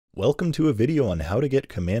Welcome to a video on how to get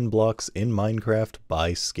command blocks in Minecraft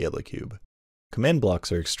by Scalacube. Command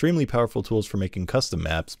blocks are extremely powerful tools for making custom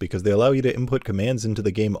maps because they allow you to input commands into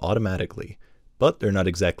the game automatically, but they're not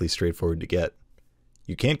exactly straightforward to get.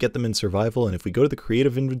 You can't get them in survival, and if we go to the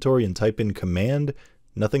creative inventory and type in command,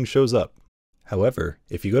 nothing shows up. However,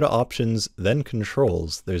 if you go to options, then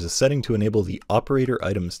controls, there's a setting to enable the operator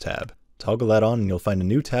items tab. Toggle that on and you'll find a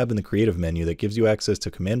new tab in the creative menu that gives you access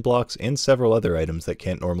to command blocks and several other items that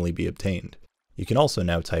can't normally be obtained. You can also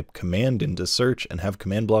now type command into search and have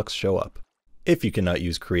command blocks show up. If you cannot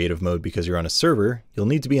use creative mode because you're on a server, you'll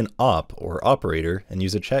need to be an op or operator and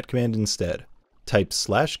use a chat command instead. Type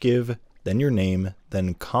 /give, then your name,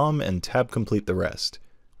 then com and tab complete the rest.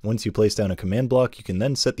 Once you place down a command block, you can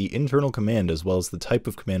then set the internal command as well as the type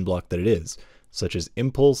of command block that it is, such as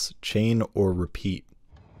impulse, chain, or repeat.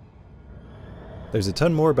 There's a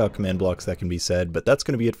ton more about command blocks that can be said, but that's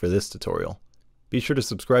going to be it for this tutorial. Be sure to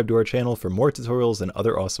subscribe to our channel for more tutorials and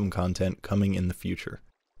other awesome content coming in the future.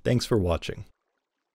 Thanks for watching.